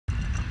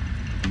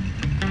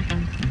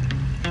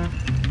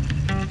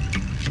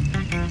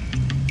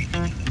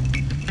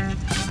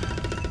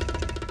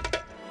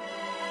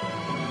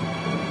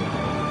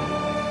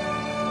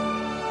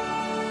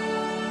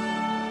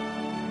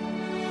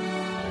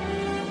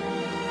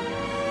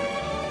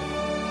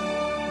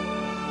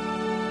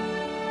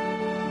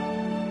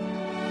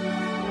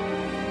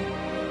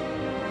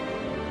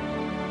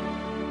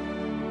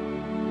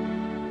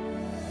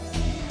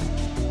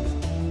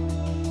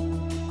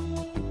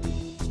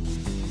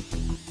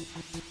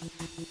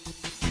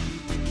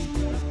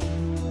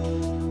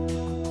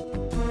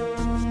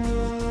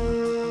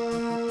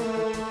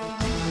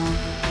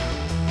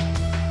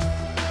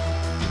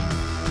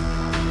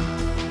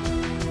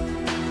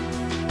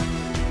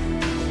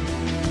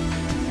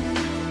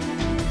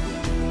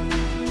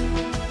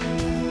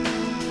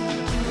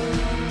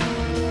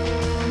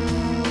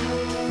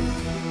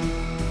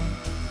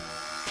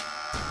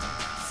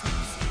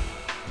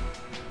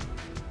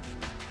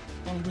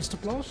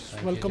Clas.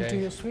 Welcome to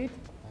your suite.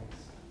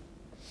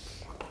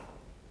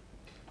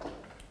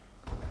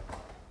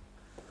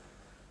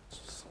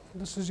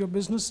 This is your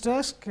business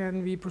desk,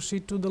 and we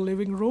proceed to the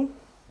living room.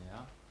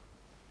 Yeah.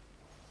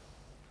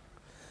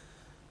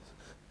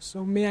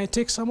 So may I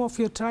take some of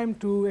your time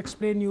to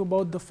explain you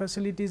about the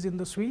facilities in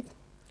the suite?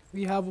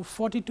 We have a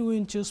 42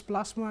 inches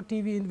plasma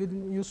TV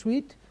within your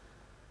suite.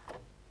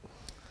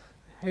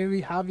 Here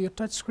we have your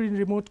touchscreen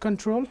remote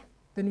control.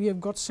 Then we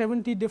have got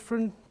 70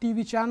 different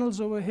TV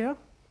channels over here.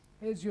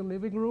 Here's your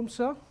living room,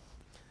 sir,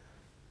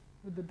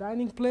 with the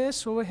dining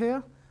place over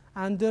here.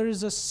 And there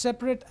is a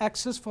separate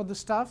access for the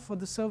staff, for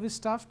the service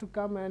staff to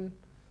come and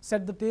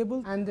set the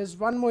table. And there's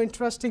one more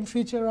interesting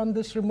feature on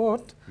this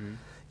remote.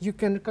 You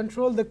can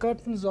control the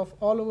curtains of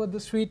all over the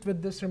suite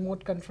with this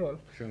remote control.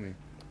 Show me.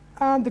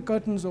 And the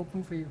curtains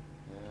open for you.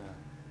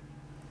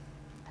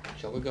 Yeah.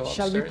 Shall we go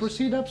upstairs? Shall we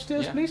proceed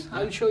upstairs, please? Yeah.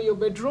 I'll show you your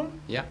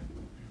bedroom. Yeah.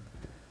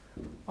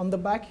 On the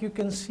back, you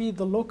can see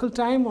the local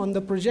time on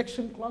the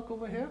projection clock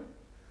over here.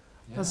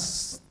 Yeah.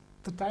 That's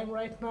the time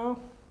right now.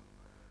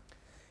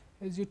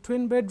 Here's your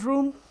twin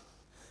bedroom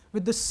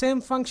with the same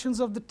functions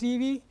of the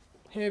TV.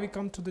 Here we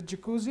come to the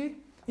jacuzzi.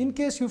 In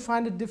case you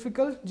find it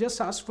difficult,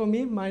 just ask for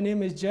me. My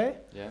name is Jay.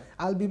 Yeah.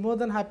 I'll be more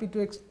than happy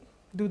to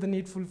do the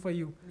needful for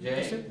you.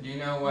 Jay, do you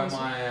know where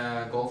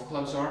my golf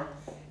clubs are?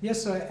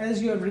 Yes, sir.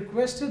 As you have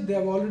requested, they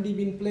have already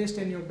been placed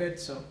in your bed,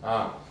 sir.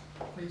 Ah,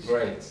 Please.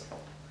 great.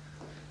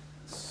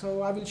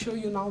 So I will show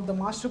you now the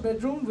master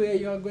bedroom where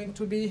you are going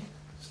to be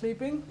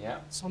sleeping. Yeah.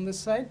 It's on this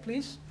side,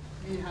 please.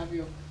 We have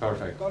your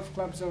Perfect. golf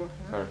clubs over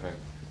here. Perfect.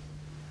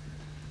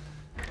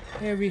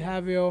 Here we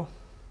have your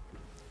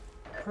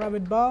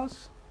private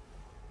baths.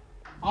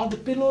 Are the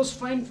pillows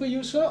fine for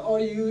you, sir, or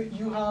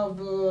you have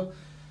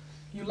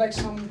you like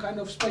some kind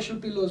of special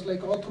pillows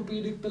like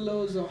orthopedic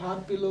pillows or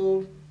hard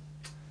pillow?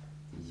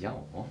 Ja.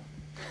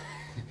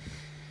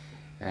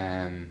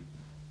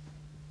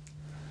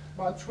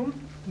 Bathroom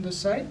on this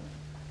side.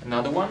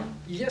 Another one?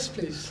 Yes,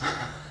 please.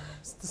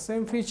 It's the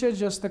same feature,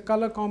 just the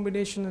color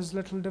combination is a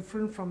little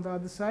different from the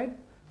other side.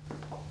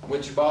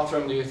 Which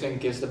bathroom do you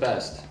think is the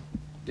best?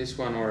 This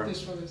one or?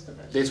 This one is the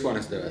best. This one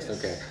is the best, Yes.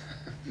 okay.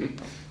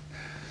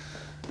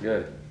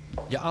 Good.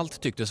 Ja,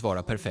 allt tycktes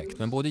vara perfekt,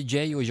 men både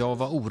Jay och jag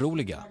var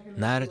oroliga.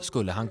 När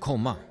skulle han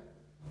komma?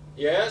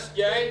 Yes,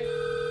 Jay?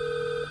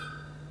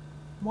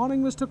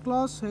 Morning, Mr.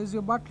 Clas. Here's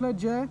your butler,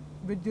 Jay,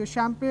 with your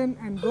champagne,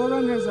 and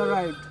Goran has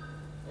arrived.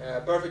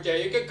 Yeah, perfect,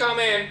 Jay. You can come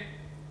in.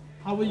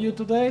 How are you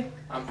today?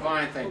 I'm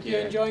fine, thank Hope you.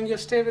 you're enjoying your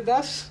stay with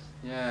us.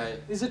 Yeah.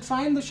 Is it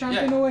fine, the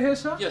champagne Yeah. over here,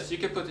 sir? Yes, you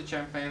can put the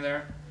champagne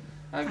there.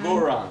 And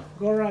Goran.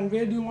 Goran,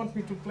 where do you want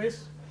me to place?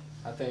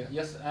 I think,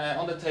 yes,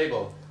 on the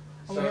table.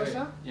 Over here,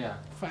 sir? Yeah.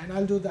 Fine,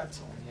 I'll do that,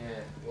 sir.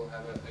 Yeah, we'll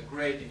have a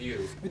great view.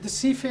 With the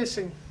sea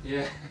facing.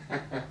 Yeah.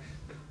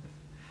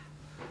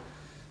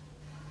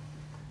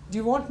 Do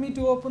you want me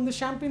to open the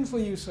champagne for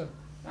you, sir?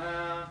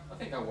 I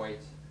think I'll wait.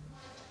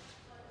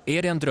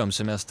 Är det en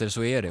drömsemester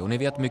så är det, och ni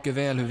vet mycket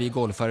väl hur vi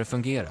golfare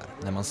fungerar.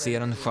 När man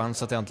ser en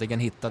chans att äntligen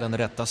hitta den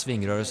rätta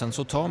svingrörelsen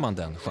så tar man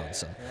den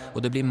chansen.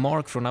 Och det blir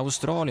Mark från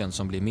Australien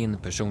som blir min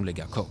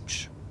personliga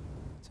coach.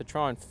 To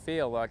try and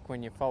feel like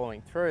when you're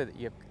following through that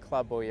your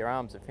club or your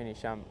arms are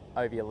finished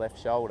over your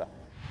left shoulder.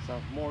 So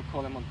more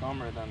Colin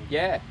Montgomery than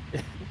Yeah.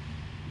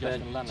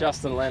 Justin Leonard.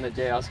 Justin Leonard,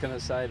 yeah, I was going to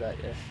say that,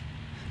 yeah.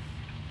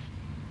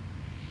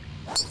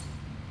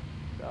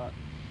 Right.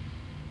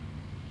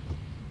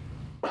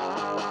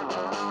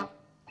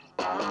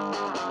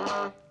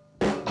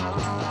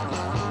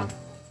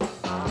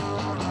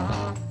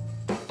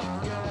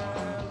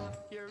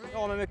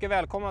 Ja, men mycket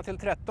välkomna till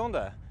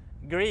 13:e.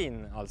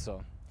 Green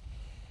alltså.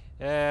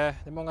 Det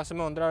är många som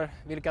undrar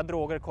vilka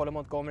droger Colin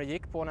Montgomery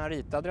gick på när han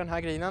ritade den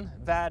här greenen.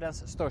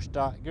 Världens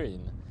största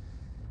green.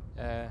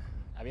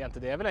 Jag vet inte,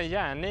 det är väl en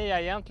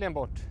järnia egentligen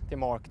bort till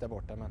Mark där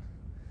borta, men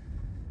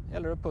det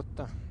gäller att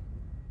putta.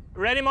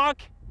 Ready,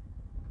 Mark?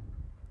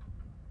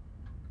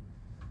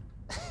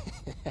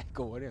 Det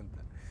går inte.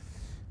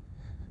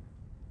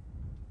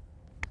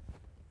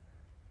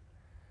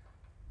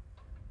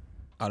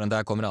 Ja, den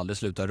där kommer aldrig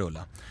sluta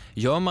rulla.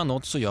 Gör man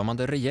något så gör man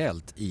det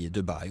rejält i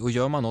Dubai. Och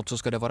gör man något så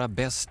ska det vara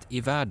bäst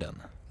i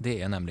världen.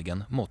 Det är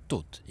nämligen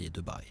mottot i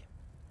Dubai.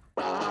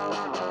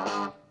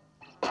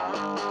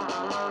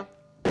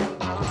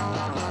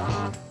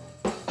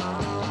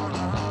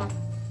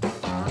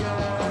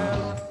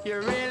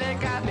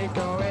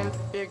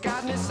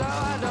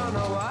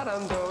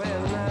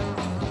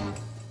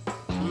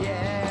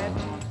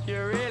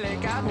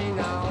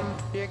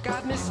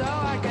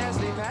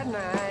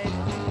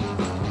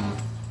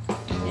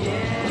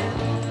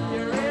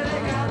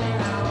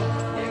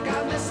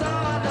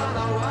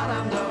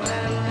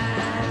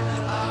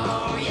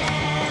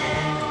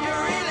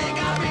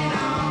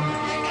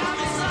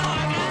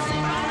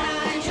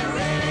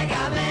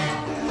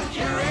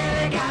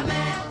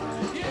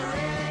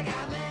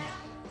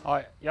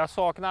 Ja, jag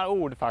saknar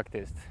ord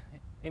faktiskt.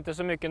 Inte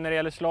så mycket när det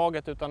gäller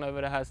slaget utan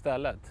över det här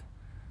stället.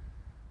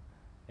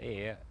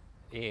 Det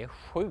är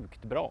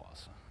sjukt bra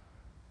alltså.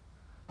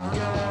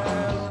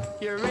 Girl,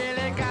 you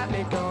really got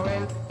me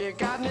going. You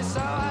got me so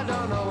I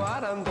don't know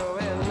what I'm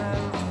doing.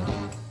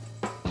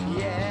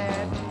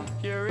 Yeah,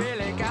 you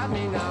really got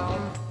me now.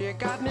 You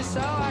got me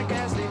so I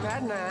can't sleep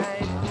at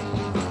night.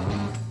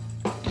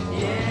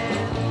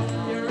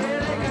 Yeah, you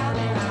really got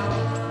me now.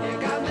 You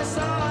got me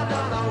so I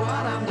don't know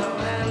what I'm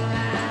doing.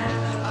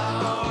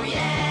 Oh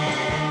yeah,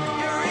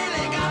 you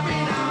really got me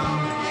now.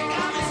 You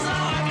got me so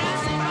I can't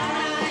sleep at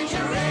night.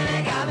 You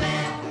really got me.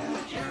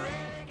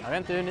 Jag vet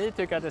inte hur ni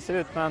tycker att det ser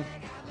ut, men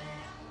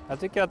jag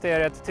tycker att det är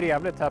rätt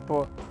trevligt här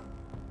på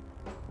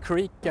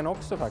creeken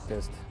också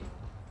faktiskt.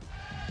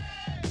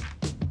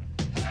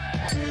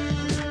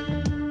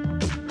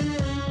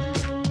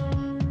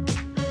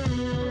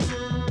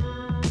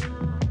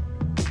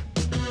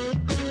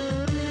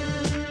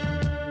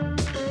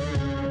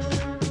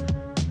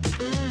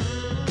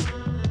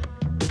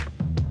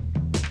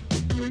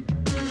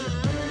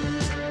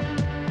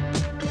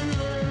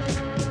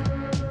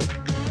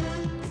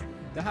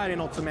 Det här är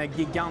något som är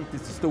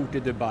gigantiskt stort i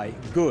Dubai,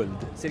 guld.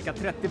 Cirka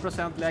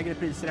 30% lägre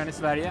priser än i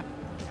Sverige.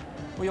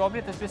 Och jag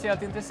blir inte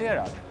speciellt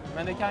intresserad.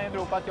 Men det kan ju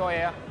bero på att jag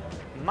är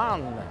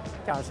man,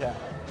 kanske.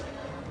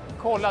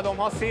 Kolla, de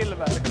har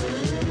silver.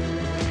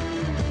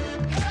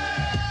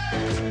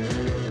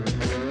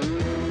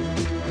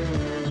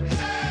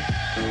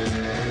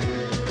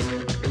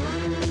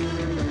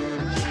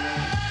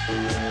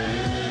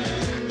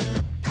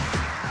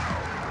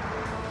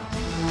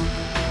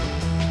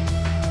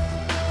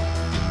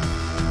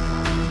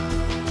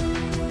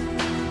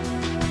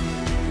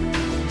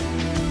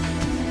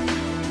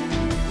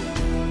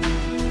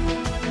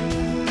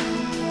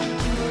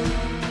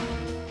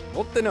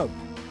 Botten upp.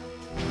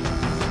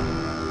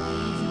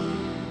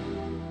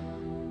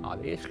 Ja,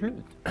 det är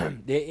slut.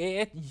 Det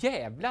är ett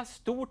jävla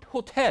stort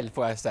hotell,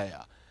 får jag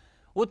säga.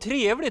 Och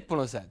trevligt på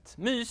något sätt.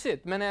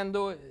 Mysigt, men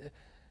ändå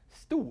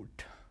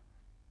stort.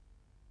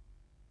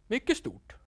 Mycket stort.